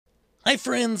Hi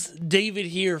friends, David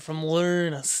here from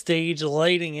Learn Stage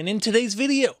Lighting, and in today's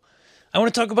video I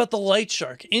want to talk about the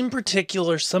LightShark. In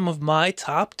particular, some of my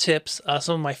top tips,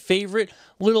 some of my favorite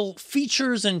little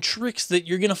features and tricks that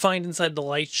you're going to find inside the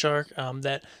LightShark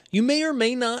that you may or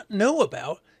may not know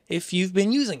about if you've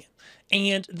been using it.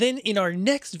 And then in our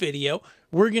next video,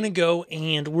 we're going to go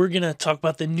and we're going to talk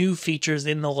about the new features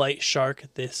in the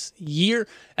LightShark this year.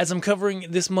 As I'm covering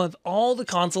this month, all the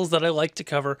consoles that I like to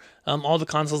cover, all the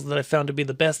consoles that I found to be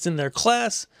the best in their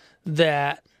class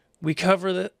that we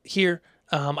cover here.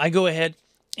 I go ahead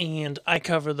and I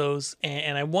cover those,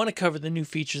 and I want to cover the new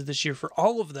features this year for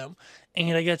all of them.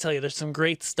 And I got to tell you, there's some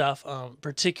great stuff,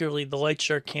 particularly the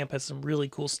LightShark camp has some really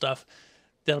cool stuff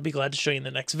that I'll be glad to show you in the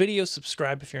next video.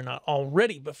 Subscribe if you're not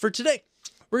already. But for today,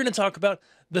 we're going to talk about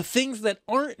the things that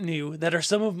aren't new that are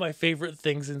some of my favorite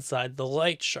things inside the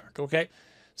LightShark, okay?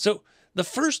 So the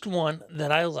first one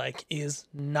that I like is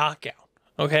knockout,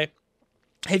 okay?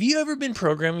 Have you ever been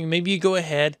programming? Maybe you go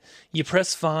ahead, you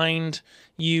press find,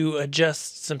 you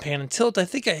adjust some pan and tilt. I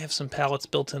think I have some palettes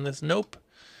built in this. Nope.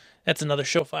 That's another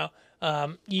show file.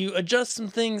 You adjust some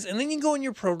things, and then you go in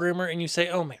your programmer and you say,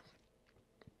 oh man,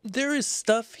 there is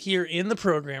stuff here in the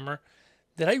programmer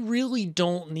that I really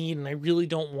don't need and I really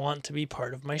don't want to be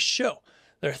part of my show.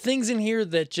 There are things in here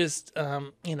that just,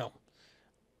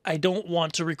 I don't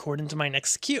want to record into my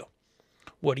next cue.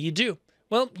 What do?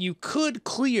 Well, you could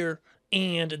clear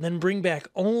and then bring back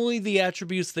only the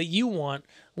attributes that you want,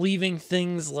 leaving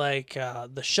things like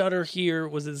the shutter here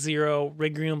was at 0,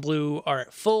 red, green, and blue are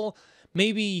at full.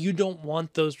 Maybe you don't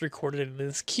want those recorded in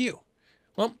this cue.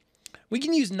 Well, we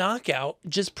can use knockout.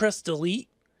 Just press delete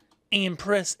and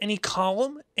press any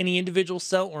column, any individual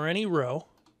cell, or any row,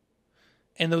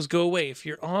 and those go away. If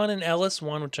you're on an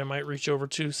LS1, which I might reach over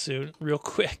to soon, real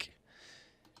quick,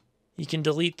 you can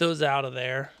delete those out of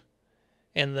there.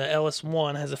 And the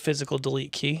LS1 has a physical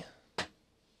delete key.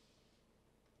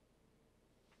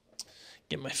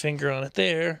 Get my finger on it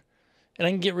there. And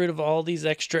I can get rid of all these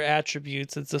extra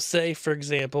attributes. And so say, for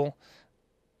example,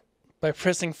 by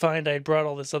pressing find, I brought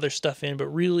all this other stuff in, but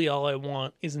really all I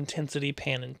want is intensity,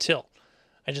 pan, and tilt.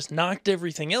 I just knocked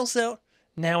everything else out.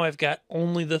 Now I've got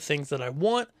only the things that I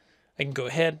want. I can go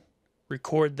ahead,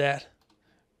 record that,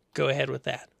 go ahead with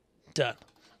that. Done.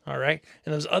 All right,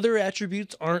 and those other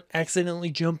attributes aren't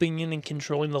accidentally jumping in and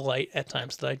controlling the light at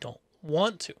times that I don't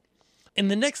want to.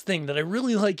 And the next thing that I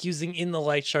really like using in the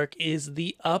LightShark is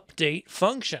the update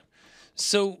function.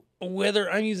 So whether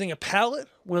I'm using a palette,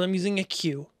 whether I'm using a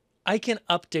cue, I can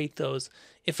update those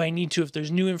if I need to, if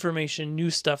there's new information,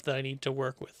 new stuff that I need to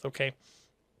work with, okay?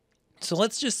 So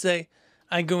let's just say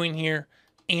I go in here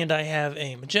and I have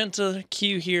a magenta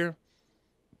cue here,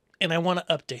 and I want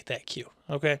to update that cue,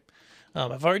 okay?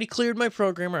 I've already cleared my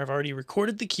programmer. I've already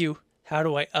recorded the cue. How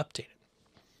do I update it?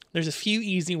 There's a few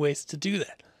easy ways to do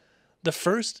that. The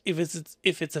first, if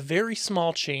it's a very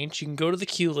small change, you can go to the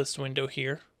cue list window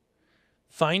here,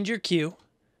 find your cue,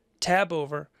 tab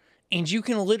over, and you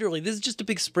can literally, this is just a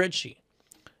big spreadsheet,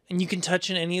 and you can touch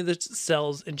in any of the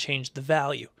cells and change the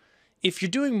value. If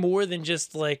you're doing more than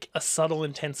just like a subtle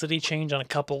intensity change on a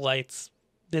couple lights,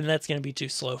 then that's going to be too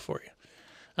slow for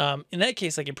you. In that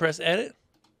case, I can press edit,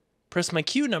 press my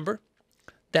cue number.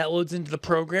 That loads into the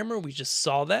programmer. We just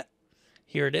saw that.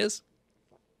 Here it is.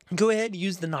 Go ahead,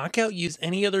 use the knockout. Use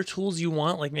any other tools you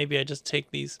want. Like maybe I just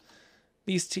take these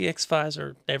TX5s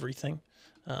or everything.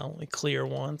 Only clear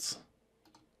ones.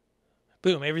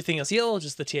 Boom, everything else yellow,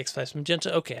 just the TX5s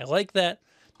magenta. Okay, I like that.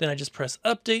 Then I just press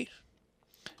update.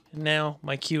 And now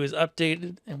my cue is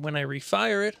updated. And when I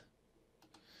refire it, it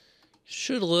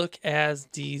should look as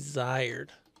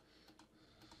desired.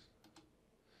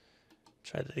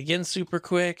 Try that again super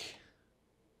quick.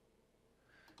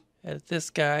 Edit this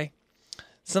guy.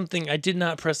 I did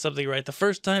not press something right the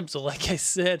first time, so like I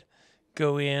said,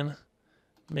 go in,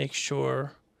 make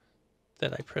sure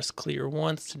that I press clear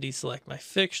once to deselect my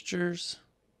fixtures.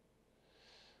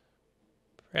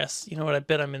 Press, you know what, I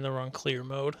bet I'm in the wrong clear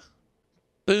mode.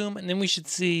 Boom, and then we should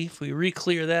see if we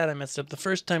re-clear that. I messed up the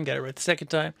first time, got it right the second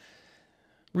time.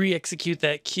 Re-execute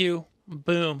that cue.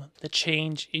 Boom, the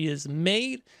change is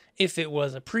made. If it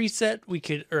was a preset, we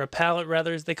could, or a palette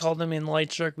rather, as they call them in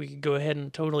LightShark, we could go ahead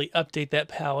and totally update that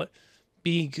palette.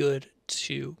 Be good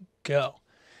to go.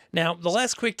 Now, the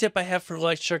last quick tip I have for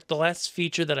LightShark, the last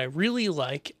feature that I really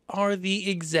like are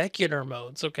the executor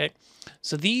modes, okay?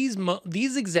 So these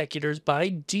executors,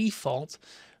 by default,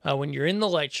 when you're in the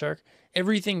LightShark,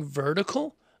 everything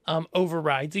vertical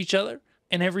overrides each other,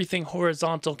 and everything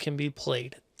horizontal can be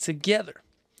played together.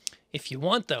 If you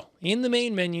want, though, in the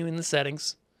main menu in the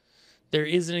settings, there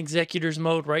is an executors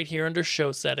mode right here under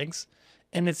show settings,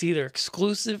 and it's either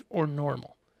exclusive or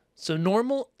normal. So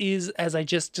normal is as I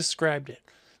just described it.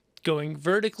 Going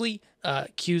vertically,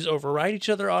 cues override each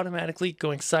other automatically.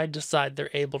 Going side to side, they're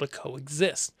able to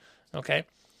coexist. Okay.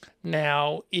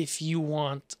 Now, if you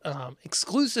want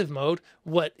exclusive mode,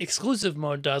 what exclusive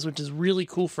mode does, which is really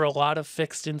cool for a lot of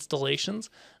fixed installations,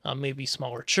 maybe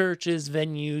smaller churches,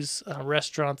 venues,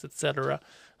 restaurants, etc.,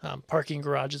 parking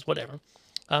garages, whatever.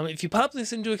 If you pop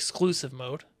this into exclusive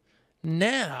mode,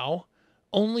 now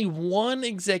only one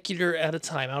executor at a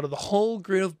time out of the whole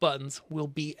grid of buttons will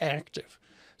be active.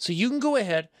 So you can go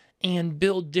ahead and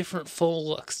build different full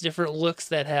looks, different looks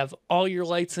that have all your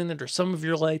lights in it or some of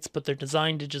your lights, but they're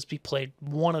designed to just be played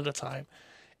one at a time.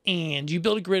 And you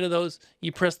build a grid of those,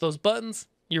 you press those buttons,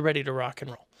 you're ready to rock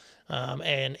and roll.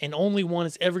 And only one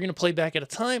is ever going to play back at a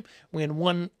time. When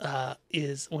when a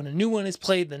new one is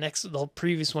played, the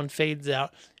previous one fades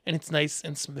out, and it's nice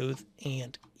and smooth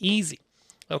and easy.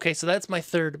 Okay, so that's my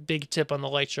third big tip on the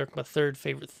LightShark, my third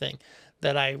favorite thing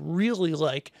that I really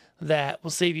like that will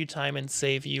save you time and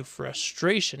save you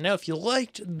frustration. Now, if you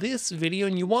liked this video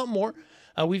and you want more,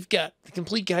 we've got the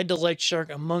complete guide to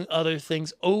LightShark, among other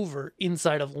things, over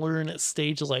inside of Learn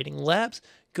Stage Lighting Labs.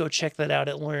 Go check that out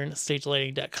at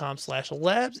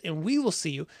learnstagelighting.com/labs, and we will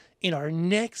see you in our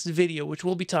next video, which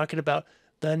we'll be talking about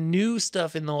the new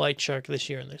stuff in the LightShark this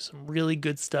year, and there's some really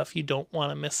good stuff. You don't want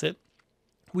to miss it.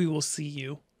 We will see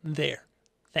you there.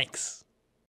 Thanks.